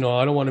 process, I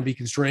don't want to be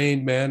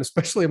constrained, man,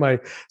 especially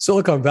my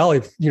Silicon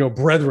Valley,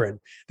 brethren.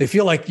 They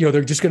feel like,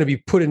 they're just going to be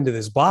put into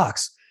this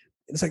box.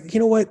 It's like, you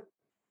know what?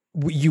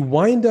 You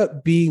wind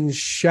up being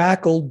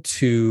shackled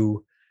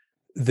to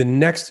the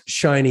next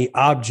shiny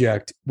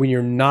object when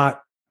you're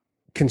not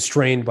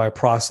constrained by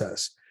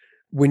process.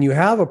 When you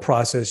have a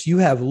process, you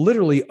have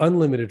literally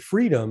unlimited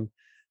freedom.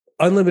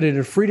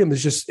 Unlimited freedom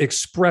is just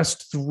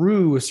expressed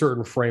through a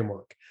certain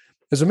framework.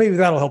 And so maybe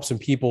that'll help some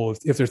people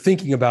if they're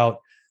thinking about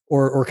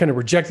or kind of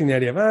rejecting the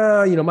idea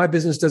of, my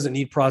business doesn't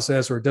need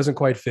process or it doesn't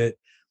quite fit.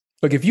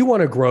 Look, if you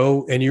want to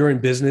grow and you're in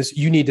business,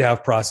 you need to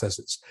have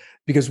processes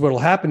because what will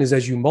happen is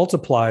as you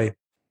multiply,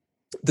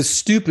 the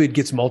stupid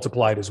gets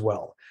multiplied as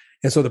well.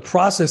 And so the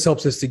process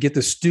helps us to get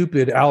the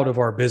stupid out of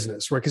our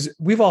business, right? Because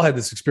we've all had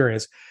this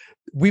experience.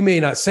 We may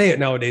not say it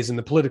nowadays in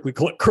the politically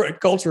correct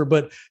culture,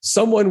 but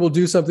someone will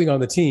do something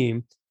on the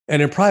team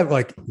and in private,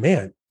 like,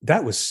 man,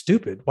 that was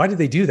stupid. Why did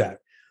they do that?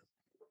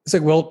 It's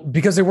like, well,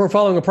 because they weren't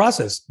following a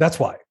process. That's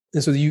why.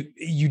 And so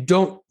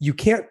you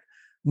can't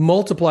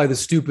multiply the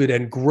stupid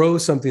and grow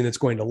something that's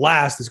going to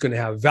last, that's going to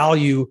have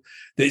value,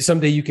 that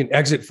someday you can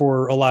exit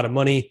for a lot of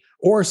money,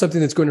 or something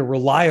that's going to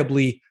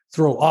reliably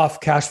throw off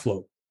cash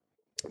flow.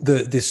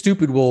 The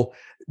stupid will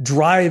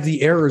drive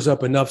the errors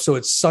up enough so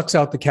it sucks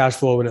out the cash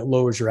flow and it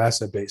lowers your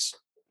asset base.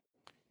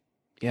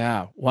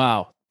 Yeah.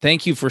 Wow.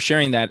 Thank you for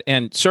sharing that.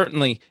 And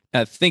certainly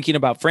thinking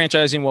about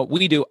franchising, what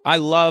we do, I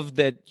love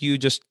that you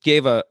just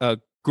gave a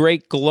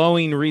great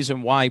glowing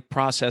reason why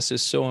process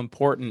is so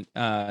important.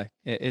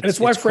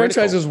 It's why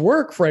franchises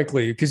work,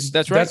 frankly, because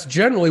that's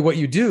generally what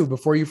you do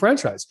before you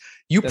franchise.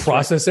 You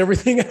process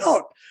everything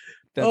out.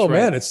 That's Oh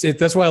right. man,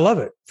 that's why I love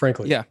it,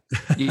 frankly. Yeah.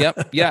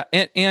 Yep. Yeah.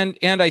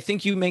 And I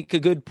think you make a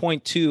good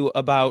point too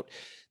about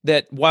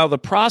that while the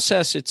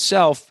process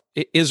itself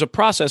is a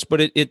process,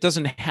 but it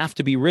doesn't have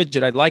to be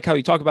rigid. I like how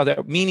you talk about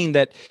that, meaning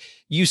that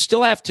you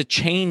still have to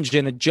change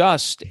and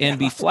adjust and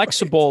be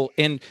flexible.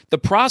 Right. And the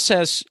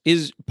process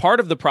is part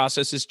of the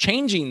process is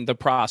changing the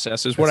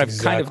process is what I've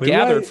kind of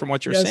gathered from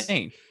what you're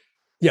saying.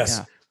 Yes.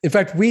 Yeah. In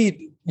fact,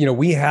 we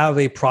have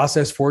a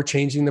process for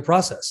changing the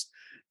process,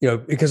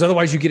 because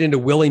otherwise you get into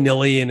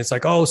willy-nilly and it's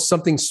like, oh,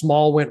 something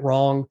small went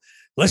wrong.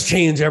 Let's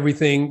change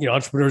everything.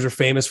 Entrepreneurs are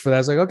famous for that.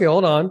 It's like, okay,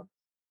 hold on.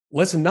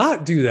 Let's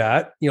not do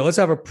that. Let's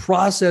have a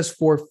process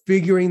for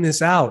figuring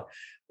this out.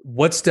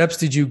 What steps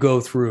did you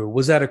go through?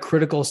 Was that a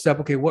critical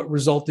step? Okay, what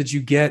result did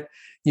you get?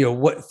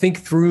 Think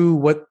through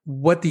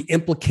what the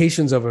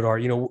implications of it are.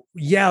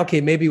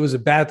 Okay, maybe it was a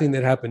bad thing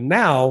that happened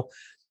now,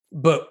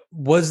 but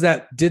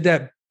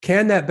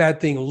can that bad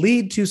thing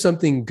lead to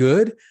something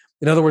good?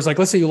 In other words, like,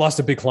 let's say you lost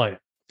a big client.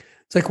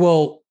 It's like,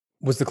 well,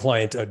 was the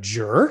client a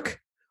jerk?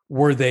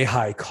 Were they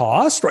high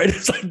cost, right?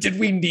 It's like, did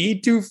we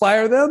need to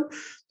fire them?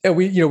 And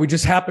we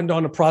just happened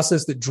on a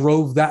process that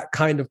drove that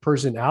kind of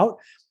person out,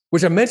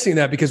 which I'm mentioning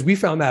that because we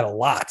found that a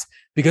lot.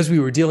 Because we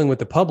were dealing with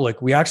the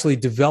public, we actually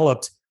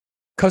developed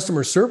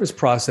customer service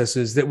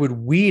processes that would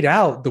weed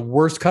out the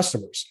worst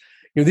customers.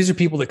 These are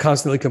people that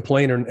constantly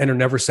complain and are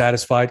never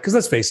satisfied. Because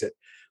let's face it,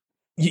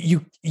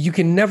 you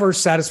can never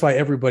satisfy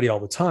everybody all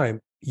the time.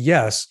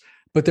 Yes,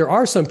 but there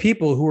are some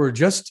people who are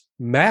just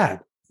mad,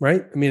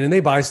 right? I mean, and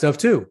they buy stuff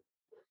too.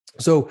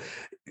 So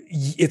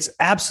it's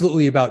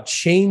absolutely about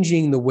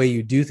changing the way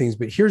you do things.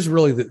 But here's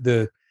really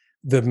the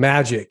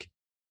magic.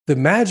 The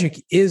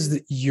magic is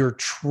that you're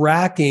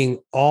tracking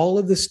all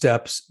of the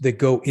steps that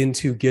go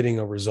into getting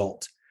a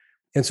result.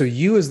 And so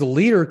you as the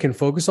leader can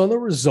focus on the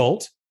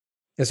result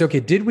and say, okay,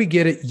 did we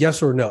get it?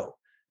 Yes or no?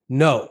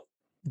 No.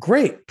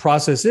 Great.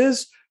 Process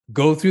is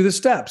go through the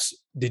steps.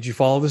 Did you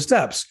follow the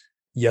steps?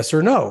 Yes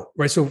or no?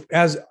 Right. So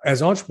as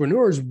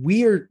entrepreneurs,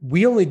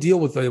 we only deal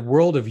with a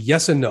world of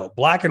yes and no,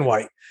 black and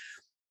white,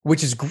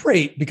 which is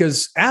great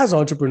because as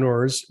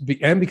entrepreneurs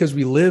and because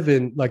we live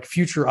in like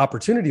future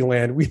opportunity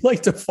land, we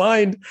like to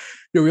find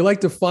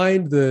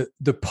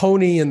the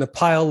pony in the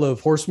pile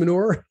of horse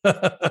manure.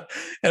 And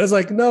it's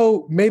like,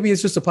 no, maybe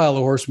it's just a pile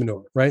of horse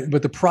manure, right?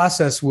 But the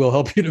process will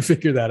help you to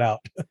figure that out.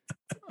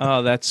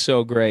 Oh, that's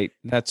so great.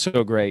 That's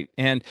so great.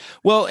 And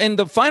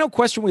the final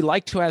question we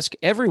like to ask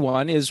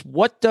everyone is,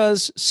 what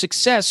does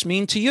success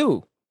mean to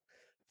you?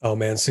 Oh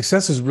man,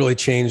 success has really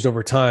changed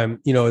over time.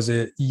 As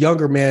a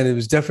younger man, it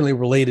was definitely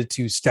related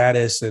to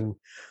status, and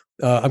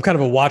I'm kind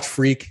of a watch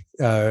freak.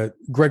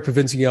 Greg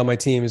Pavinsky on my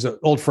team is an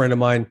old friend of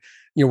mine.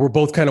 We're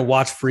both kind of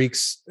watch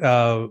freaks,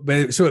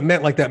 but so it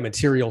meant like that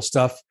material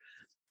stuff.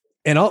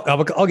 And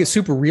I'll get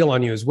super real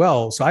on you as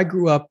well. So I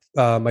grew up.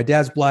 My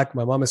dad's Black,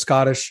 my mom is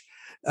Scottish.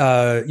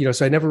 So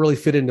I never really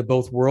fit into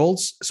both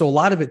worlds. So a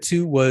lot of it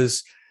too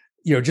was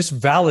just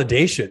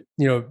validation,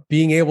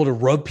 being able to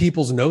rub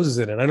people's noses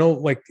in it. I know,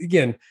 like,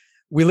 again,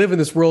 we live in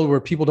this world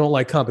where people don't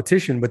like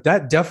competition, but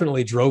that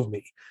definitely drove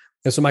me.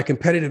 And so my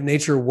competitive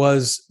nature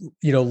was,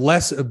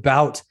 less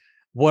about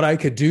what I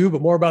could do,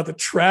 but more about the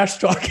trash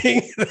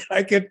talking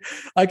that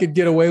I could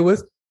get away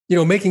with,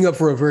 making up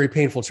for a very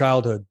painful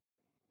childhood.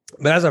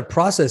 But as I've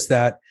processed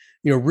that,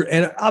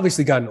 and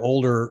obviously gotten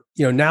older,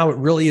 now it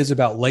really is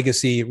about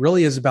legacy. It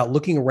really is about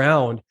looking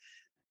around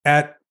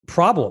at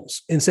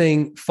problems and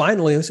saying,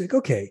 finally, it's like,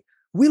 okay,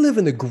 we live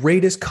in the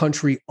greatest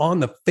country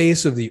on the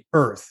face of the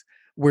earth,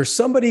 where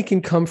somebody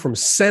can come from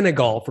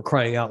Senegal, for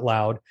crying out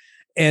loud,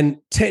 and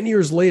 10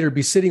 years later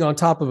be sitting on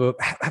top of a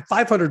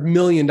 $500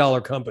 million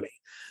company.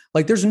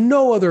 Like there's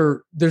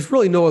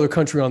really no other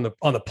country on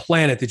the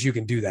planet that you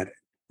can do that in,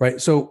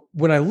 right? So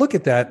when I look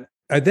at that,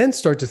 I then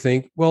start to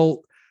think,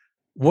 well,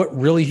 what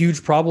really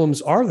huge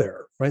problems are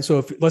there, right? So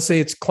if let's say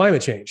it's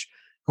climate change,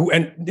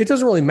 and it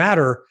doesn't really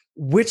matter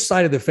which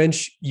side of the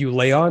fence you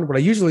lay on. But I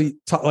usually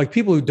talk, like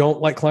people who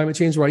don't like climate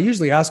change, what I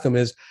usually ask them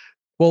is,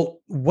 well,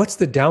 what's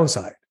the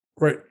downside,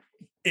 right?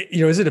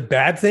 Is it a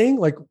bad thing?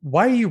 Like,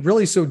 why are you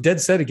really so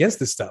dead set against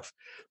this stuff?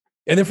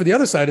 And then for the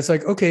other side, it's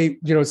like, okay,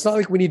 it's not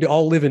like we need to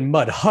all live in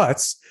mud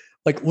huts.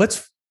 Like,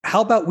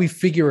 how about we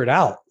figure it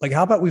out? Like,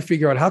 how about we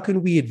figure out how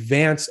can we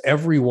advance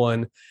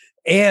everyone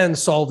and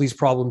solve these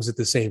problems at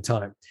the same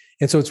time?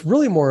 And so it's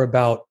really more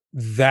about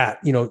that,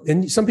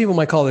 and some people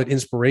might call it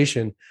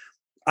inspiration.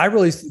 I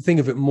really think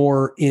of it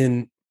more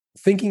in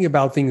thinking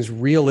about things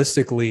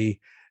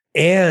realistically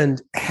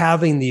and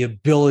having the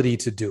ability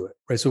to do it,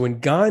 right? So when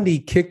Gandhi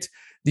kicked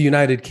the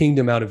United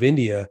Kingdom out of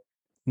India,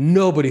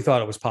 nobody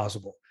thought it was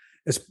possible.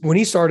 When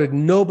he started,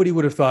 nobody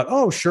would have thought,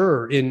 oh,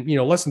 sure, in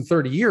less than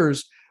 30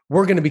 years,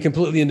 we're going to be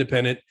completely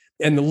independent.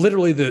 And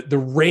literally the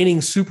reigning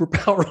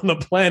superpower on the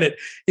planet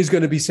is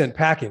going to be sent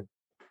packing.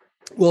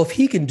 Well, if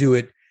he can do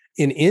it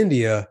in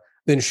India,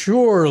 then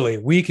surely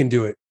we can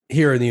do it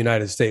here in the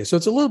United States. So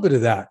it's a little bit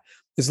of that.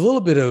 It's a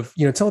little bit of,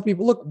 telling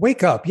people, look,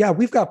 wake up. Yeah,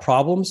 we've got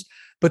problems,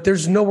 but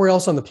there's nowhere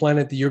else on the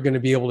planet that you're going to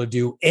be able to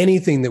do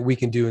anything that we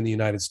can do in the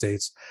United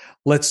States.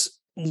 Let's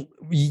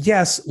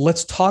yes,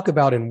 let's talk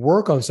about and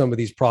work on some of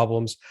these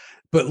problems,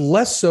 but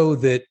less so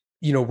that,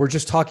 we're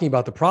just talking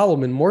about the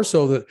problem, and more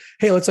so that,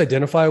 hey, let's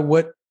identify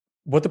what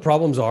the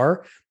problems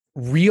are,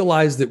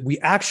 realize that we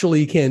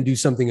actually can do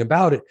something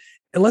about it,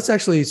 and let's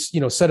actually,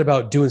 set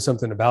about doing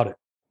something about it.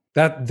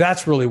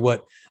 That's really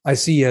what I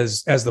see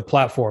as the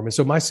platform. And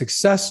so my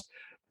success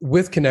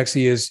with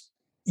Connexia is,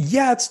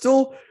 it's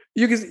still,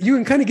 you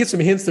can kind of get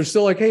some hints. They're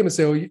still like, hey,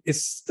 Maceo, it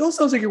still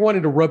sounds like you're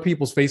wanting to rub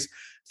people's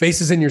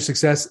faces in your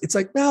success. It's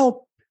like,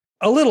 well,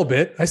 a little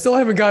bit. I still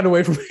haven't gotten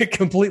away from it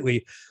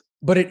completely,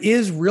 but it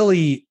is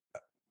really,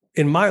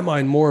 in my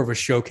mind, more of a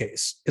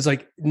showcase. It's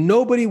like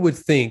nobody would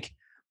think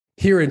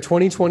here in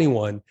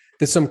 2021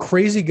 that some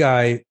crazy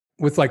guy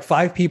with like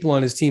 5 people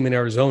on his team in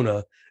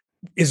Arizona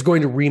is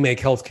going to remake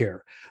healthcare.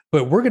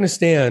 But we're going to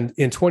stand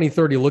in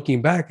 2030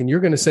 looking back, and you're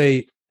going to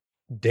say,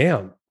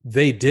 damn,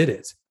 they did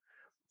it.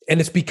 And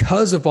it's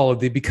because of all of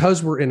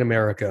because we're in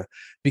America,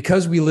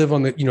 because we live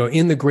on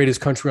in the greatest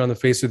country on the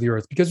face of the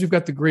earth, because we've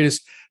got the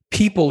greatest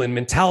people and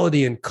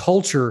mentality and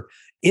culture,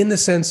 in the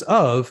sense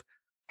of,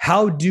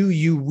 how do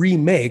you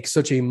remake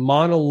such a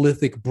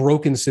monolithic,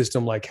 broken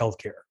system like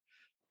healthcare?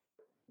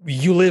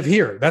 You live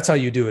here. That's how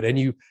you do it. And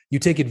you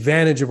take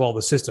advantage of all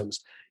the systems.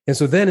 And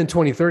so then in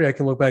 2030, I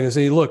can look back and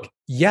say, look,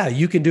 yeah,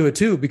 you can do it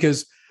too,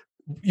 because,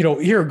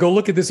 here, go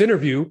look at this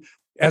interview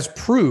as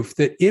proof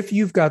that if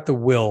you've got the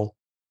will,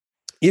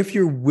 if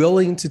you're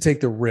willing to take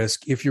the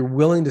risk, if you're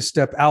willing to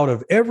step out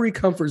of every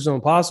comfort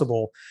zone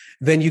possible,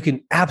 then you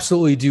can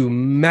absolutely do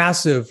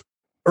massive,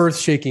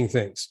 earth-shaking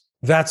things.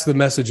 That's the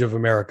message of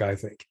America, I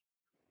think.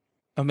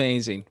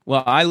 Amazing.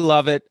 Well, I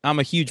love it. I'm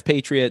a huge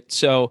patriot,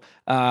 so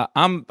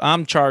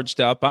I'm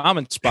charged up. I'm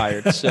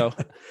inspired. So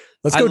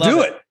let's go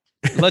do it.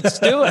 Let's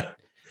do it.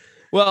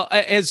 Well,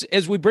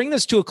 as we bring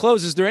this to a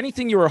close, is there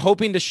anything you were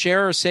hoping to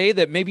share or say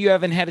that maybe you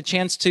haven't had a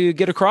chance to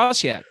get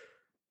across yet?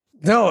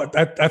 No,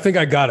 I think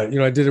I got it.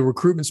 I did a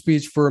recruitment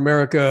speech for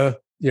America,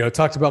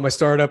 talked about my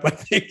startup. I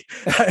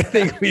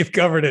think we've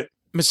covered it.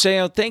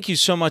 Maceo, thank you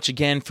so much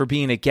again for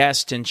being a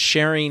guest and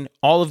sharing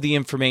all of the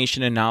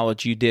information and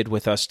knowledge you did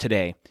with us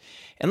today.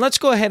 And let's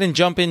go ahead and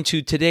jump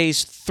into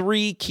today's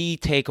 3 key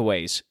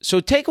takeaways.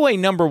 So takeaway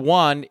number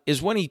 1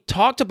 is when he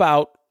talked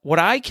about what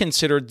I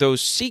considered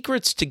those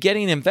secrets to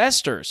getting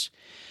investors.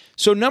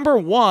 So number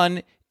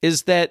 1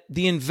 is that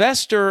the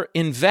investor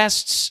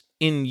invests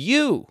in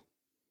you.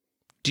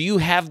 Do you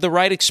have the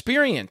right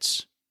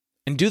experience?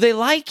 And do they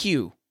like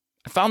you?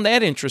 I found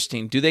that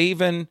interesting. Do they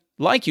even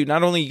like you?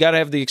 Not only you got to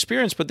have the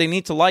experience, but they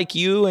need to like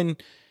you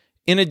and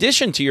in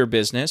addition to your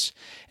business.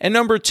 And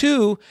number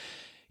 2,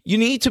 you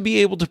need to be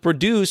able to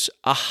produce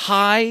a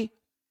high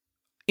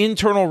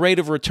internal rate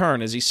of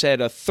return, as he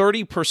said, a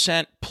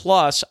 30%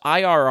 plus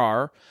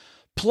IRR,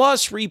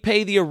 plus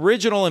repay the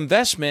original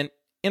investment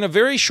in a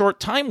very short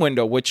time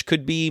window, which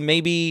could be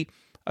maybe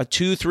a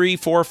 2, 3,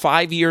 4,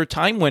 5 year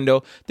time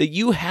window that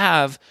you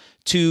have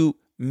to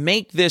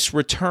make this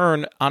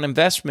return on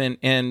investment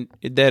and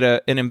that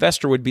an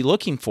investor would be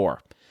looking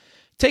for.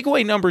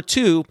 Takeaway number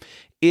 2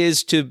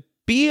 is to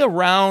be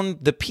around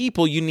the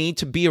people you need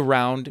to be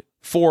around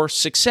for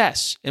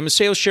success. And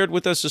Maceo shared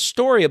with us a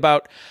story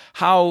about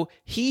how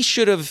he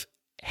should have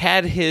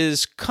had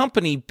his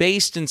company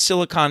based in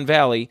Silicon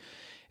Valley,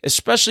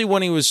 especially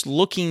when he was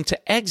looking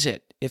to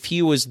exit. If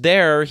he was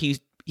there, he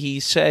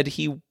said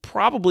he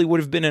probably would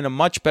have been in a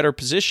much better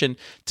position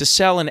to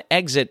sell and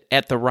exit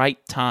at the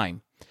right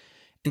time.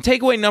 And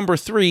takeaway number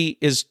 3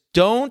 is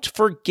don't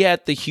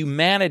forget the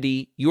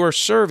humanity you are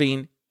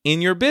serving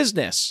in your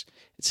business.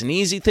 It's an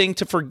easy thing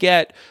to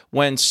forget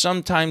when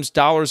sometimes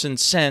dollars and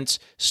cents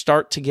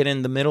start to get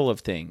in the middle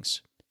of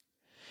things.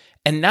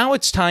 And now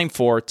it's time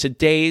for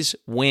today's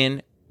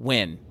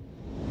win-win.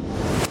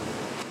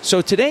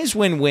 So today's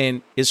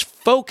win-win is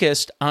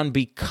focused on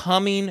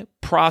becoming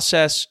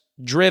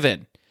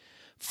process-driven.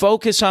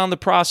 Focus on the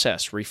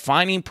process,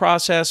 refining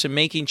process, and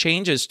making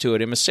changes to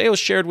it. And Maceo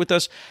shared with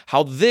us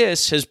how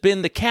this has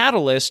been the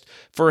catalyst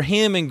for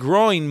him in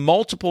growing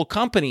multiple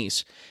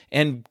companies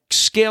and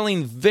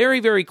scaling very,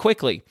 very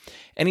quickly.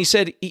 And he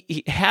said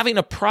having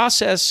a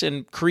process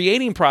and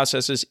creating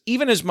processes,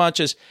 even as much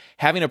as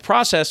having a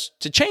process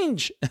to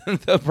change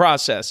the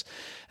process.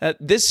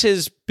 This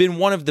has been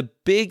one of the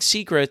big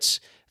secrets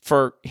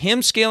for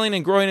him scaling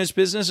and growing his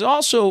business.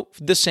 Also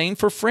the same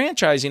for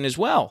franchising as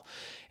well.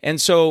 And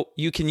so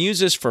you can use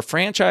this for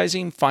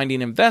franchising,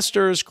 finding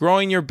investors,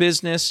 growing your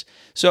business.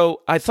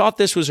 So I thought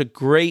this was a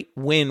great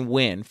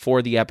win-win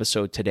for the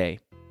episode today.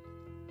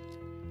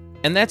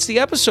 And that's the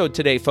episode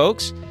today,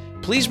 folks.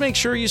 Please make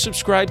sure you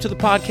subscribe to the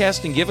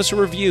podcast and give us a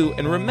review.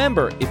 And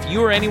remember, if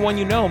you or anyone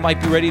you know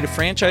might be ready to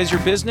franchise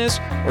your business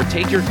or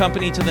take your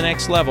company to the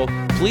next level,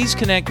 please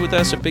connect with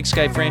us at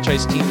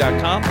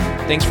BigSkyFranchiseTeam.com.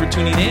 Thanks for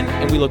tuning in,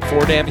 and we look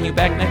forward to having you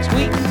back next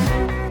week.